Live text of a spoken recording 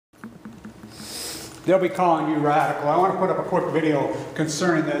they'll be calling you radical. I want to put up a quick video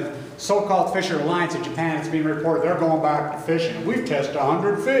concerning the so-called Fisher Alliance in Japan. It's being reported they're going back to fishing. We've tested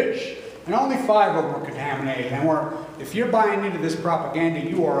 100 fish, and only 5 of them were contaminated. And if you're buying into this propaganda,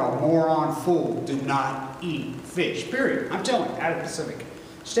 you are a moron fool. Do not eat fish, period. I'm telling you, out of the Pacific.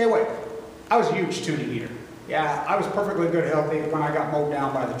 Stay away. I was a huge tuna eater. Yeah, I was perfectly good healthy when I got mowed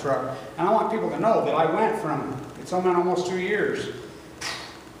down by the truck. And I want people to know that I went from, it's been almost 2 years.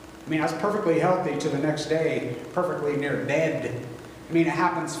 I mean, I was perfectly healthy to the next day, perfectly near dead. I mean, it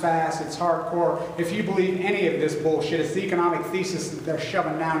happens fast, it's hardcore. If you believe any of this bullshit, it's the economic thesis that they're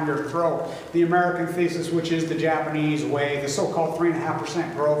shoving down your throat. The American thesis, which is the Japanese way, the so-called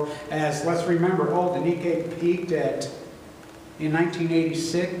 3.5% growth, as let's remember, the Nikkei peaked in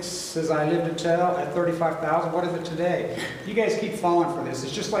 1986, as I live to tell, at 35,000. What is it today? You guys keep falling for this.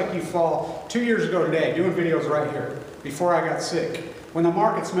 It's just like you fall 2 years ago today, doing videos right here, before I got sick, when the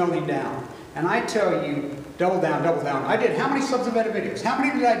market's melting down. And I tell you, double down, double down. I did how many substantive videos? How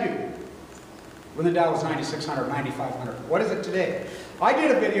many did I do? When the Dow was 9,600, 9,500. What is it today? I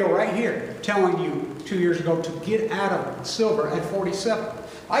did a video right here telling you 2 years ago to get out of silver at 47.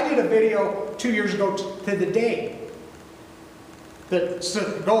 I did a video 2 years ago to the day that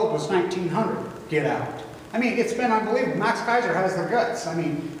gold was 1900. Get out. I mean, it's been unbelievable. Max Kaiser has the guts. I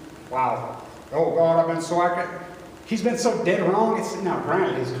mean, wow. Oh God, I've been so he's been so dead wrong. Now,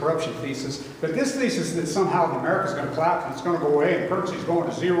 granted, his corruption thesis, but this thesis that somehow America's going to collapse and it's going to go away and the currency's going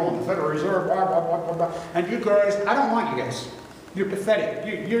to zero and the Federal Reserve, blah, blah, blah, blah, blah. And you guys, I don't want you guys. You're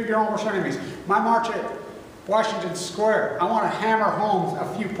pathetic. You're almost enemies. My march at Washington Square, I want to hammer home a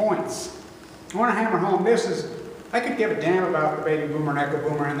few points. I want to hammer home I could give a damn about the baby boomer and echo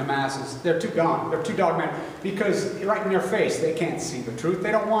boomer and the masses. They're too gone. They're too dogmatic. Because right in their face, they can't see the truth.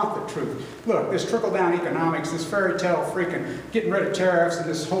 They don't want the truth. Look, this trickle-down economics, this fairy tale freaking getting rid of tariffs and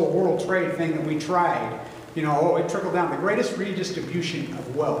this whole world trade thing that we tried, you know, it trickled down. The greatest redistribution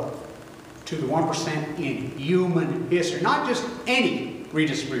of wealth to the 1% in human history. Not just any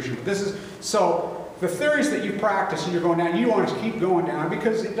redistribution. So the theories that you practice and you're going down, you want to keep going down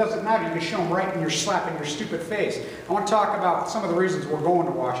because it doesn't matter. You can show them right in your slapping your stupid face. I want to talk about some of the reasons we're going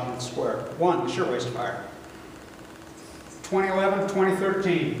to Washington Square. One, the shirtwaist fire. 2011,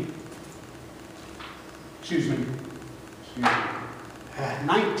 2013. Excuse me.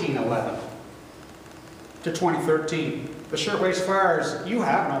 1911 to 2013. The shirtwaist fires, you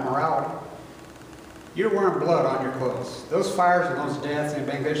have no morality. You're wearing blood on your clothes. Those fires and those deaths in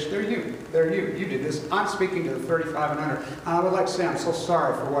Bangladesh, they're you. They're you. You did this. I'm speaking to the 35 and under. I would like to say I'm so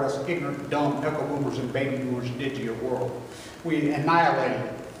sorry for what us ignorant, dumb echo boomers and baby boomers did to your world. We annihilated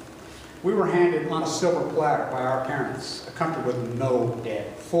it. We were handed on a silver platter by our parents, a country with no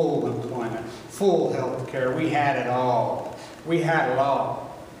debt, full employment, full health care. We had it all. We had it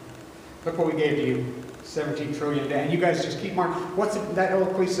all. Look what we gave to you. 17 trillion a day. And you guys just keep marking. What's that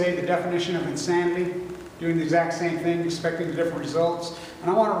old cliche, the definition of insanity? Doing the exact same thing, expecting the different results. And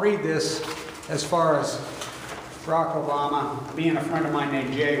I want to read this as far as Barack Obama. Me and a friend of mine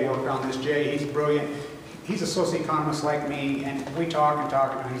named Jay worked on this. Jay, he's brilliant. He's a socioeconomist like me, and we talk and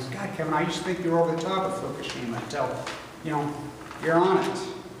talk, and he says, God, Kevin, I used to think you were over the top of Fukushima until, you know, you're on it.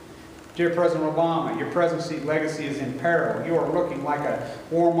 Dear President Obama, your presidency legacy is in peril. You are looking like a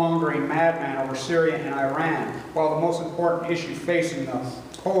warmongering madman over Syria and Iran, while the most important issue facing the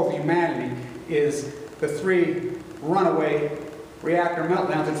whole of humanity is the 3 runaway reactor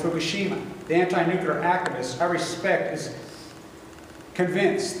meltdowns in Fukushima. The anti-nuclear activist I respect is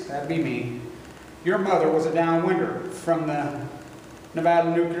convinced, that'd be me, your mother was a downwinder from the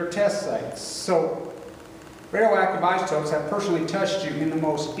Nevada nuclear test sites. So radioactive isotopes have personally touched you in the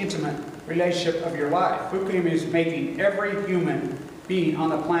most intimate relationship of your life. Fukushima is making every human being on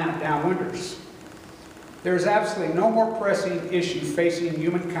the planet downwinders. There is absolutely no more pressing issue facing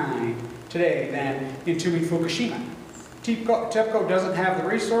humankind today than entombing Fukushima. TEPCO doesn't have the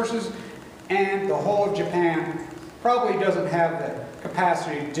resources, and the whole of Japan probably doesn't have the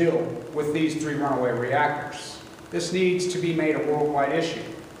capacity to deal with these 3 runaway reactors. This needs to be made a worldwide issue.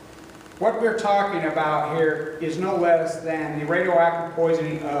 What we're talking about here is no less than the radioactive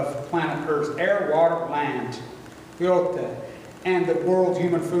poisoning of planet Earth's air, water, land, biota, and the world's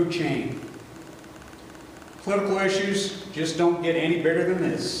human food chain. Political issues just don't get any bigger than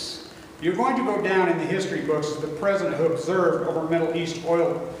this. You're going to go down in the history books as the president who observed over Middle East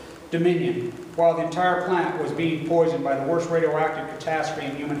oil dominion while the entire planet was being poisoned by the worst radioactive catastrophe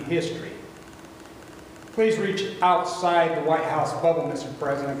in human history. Please reach outside the White House bubble, Mr.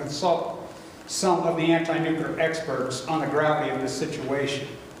 President, and consult some of the anti-nuclear experts on the gravity of this situation.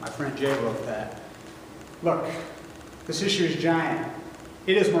 My friend Jay wrote that. Look, this issue is giant.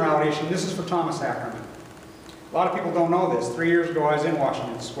 It is morality issue. This is for Thomas Ackerman. A lot of people don't know this. 3 years ago, I was in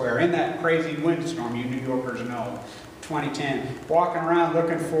Washington Square, in that crazy windstorm you New Yorkers know, 2010, walking around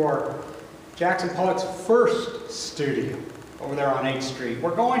looking for Jackson Pollock's first studio over there on 8th Street.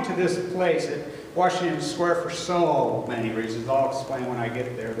 We're going to this place at Washington Square for so many reasons. I'll explain when I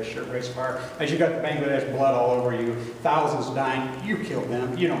get there. The shirtwaist fire, as you got the Bangladesh blood all over you, thousands dying, you killed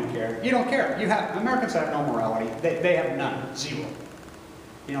them, you don't care. You don't care. Americans have no morality. They have none, zero.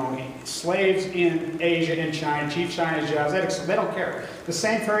 You know, slaves in Asia and China, Chief China's jobs, they don't care. The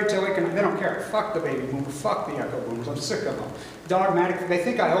same fairy tale, they don't care. Fuck the baby boomers, fuck the echo boomers, I'm sick of them. Dogmatic, they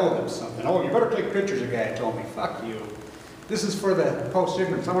think I owe them something. Oh, you better take pictures, a guy told me. Fuck you. This is for the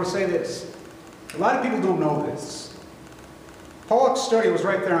post-ignorance. I want to say this. A lot of people don't know this. Pollock's studio was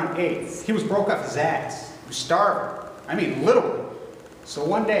right there on 8th. He was broke off his ass. He was starving. I mean, literally. So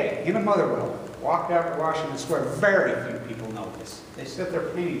one day, him and Motherwell walked out to Washington Square. Very few people know this. They set their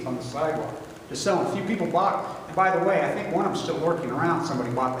paintings on the sidewalk to sell them. A few people bought. And by the way, I think one of them's still lurking around.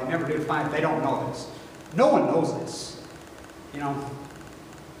 Somebody bought. They never did find it. They don't know this. No one knows this. You know,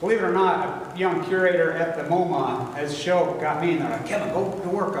 believe it or not, a young curator at the MoMA, as a show, got me and they're like, Kevin, go to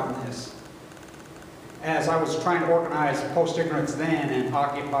work on this. As I was trying to organize post-ignorance then and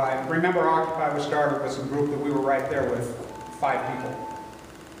Occupy. Remember, Occupy was started with some group that we were right there with, 5 people.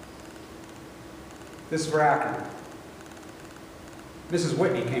 This is for Ackerman. Mrs.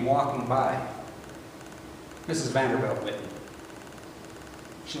 Whitney came walking by. Mrs. Vanderbilt Whitney.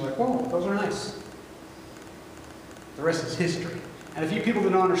 She's like, whoa, those are nice. The rest is history. And if you people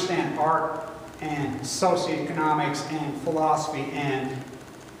don't understand art and socioeconomics and philosophy and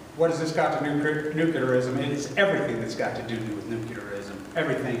what has this got to do with nuclearism, it's everything that's got to do with nuclearism.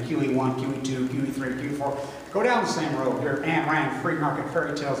 Everything, QE1, QE2, QE3, QE4. Go down the same road. Your Ayn Rand free market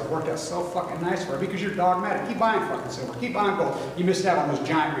fairy tales have worked out so fucking nice for her because you're dogmatic. Keep buying fucking silver. Keep buying gold. You missed out on those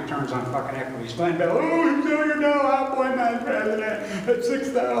giant returns on fucking equities. Glenn Bell, oh, he's doing it now. I'll play my president at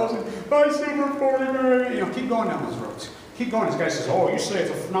 6,000. Buy silver 40 million. You know, keep going down those roads. Keep going. This guy says, oh, you say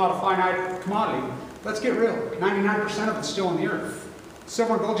it's not a finite commodity. Let's get real. 99% of it's still on the earth.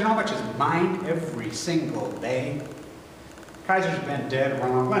 Silver and gold, you know how much is mined every single day? Kaiser's been dead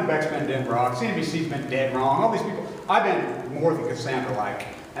wrong. Glenn Beck's been dead wrong. CNBC's been dead wrong. All these people, I've been more than Cassandra-like.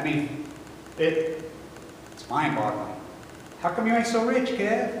 I mean, it's mind-boggling. How come you ain't so rich,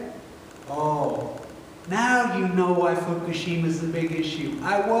 Kev? Oh, now you know why Fukushima's the big issue.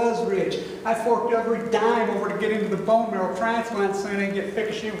 I was rich. I forked every dime over to get into the bone marrow transplant center and get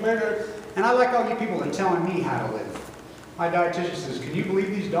Fukushima. And I like all you people that are telling me how to live. My dietitian says, can you believe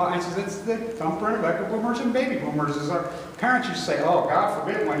these dogs? I says, it's the thumbprint of echo boomers and baby boomers. As our parents used to say, oh, God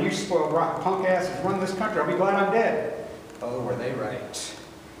forbid, when you spoiled punk asses run this country, I'll be glad I'm dead. Oh, were they right?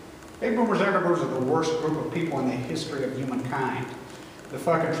 Baby boomers, echo boomers are the worst group of people in the history of humankind. The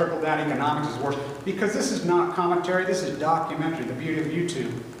fucking trickle-down economics is worse. Because this is not commentary, this is documentary, the beauty of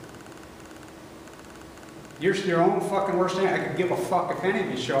YouTube. You're your own fucking worst enemy. I could give a fuck if any of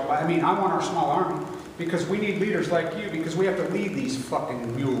you show up. I mean, I want our small army. Because we need leaders like you, because we have to lead these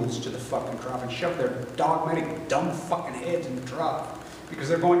fucking mules to the fucking trough and shove their dogmatic, dumb fucking heads in the trough. Because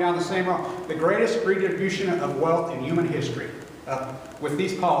they're going down the same road. The greatest redistribution of wealth in human history with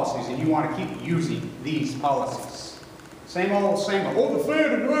these policies, and you want to keep using these policies. Same old, oh, the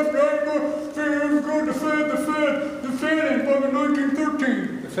Fed and the left guy, the Fed in fucking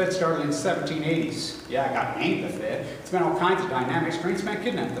 1913. The Fed started in the 1780s. Yeah, I got named the Fed. It's been all kinds of dynamics. Greenspan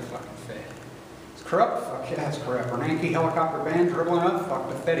kidnapped the fucking Fed. Corrupt? Fuck yeah, it's corrupt. Bernanke helicopter band dribbling up, fuck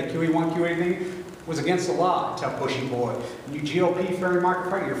pathetic. QE1, QE anything was against the law, tell Bushy boy. And you GOP fairy market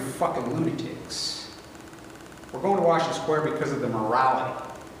party, you're fucking lunatics. We're going to Washington Square because of the morality.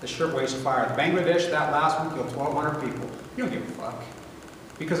 The shirtwaist fire. The Bangladesh, that last one killed 1,200 people. You don't give a fuck.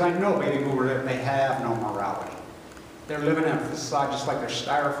 Because I know baby boomers, they have no morality. They're living in a facade just like their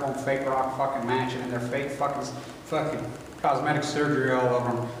styrofoam fake rock fucking mansion and their fake fucking cosmetic surgery all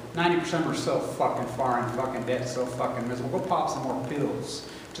over them. 90% are so fucking far in fucking debt, so fucking miserable. Go pop some more pills.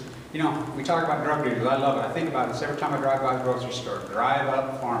 You know, we talk about drug dealers. I love it. I think about this every time I drive by the grocery store.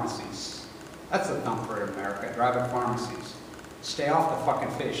 Drive-up pharmacies. That's the thumbprint of America. Drive-up pharmacies. Stay off the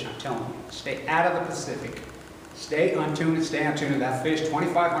fucking fish, I'm telling you. Stay out of the Pacific. Stay untuned, stay untuned. That fish,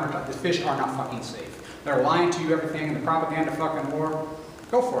 2,500 times. The fish are not fucking safe. They're lying to you everything in the propaganda fucking war.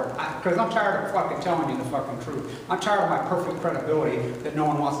 Go for it. Because I'm tired of fucking telling you the fucking truth. I'm tired of my perfect credibility that no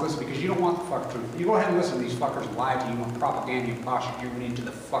one wants to listen because you don't want the fucking truth. You go ahead and listen to these fuckers lie to you on propaganda and posture you into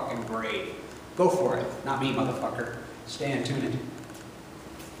the fucking grave. Go for it. Not me, motherfucker. Stay untuned.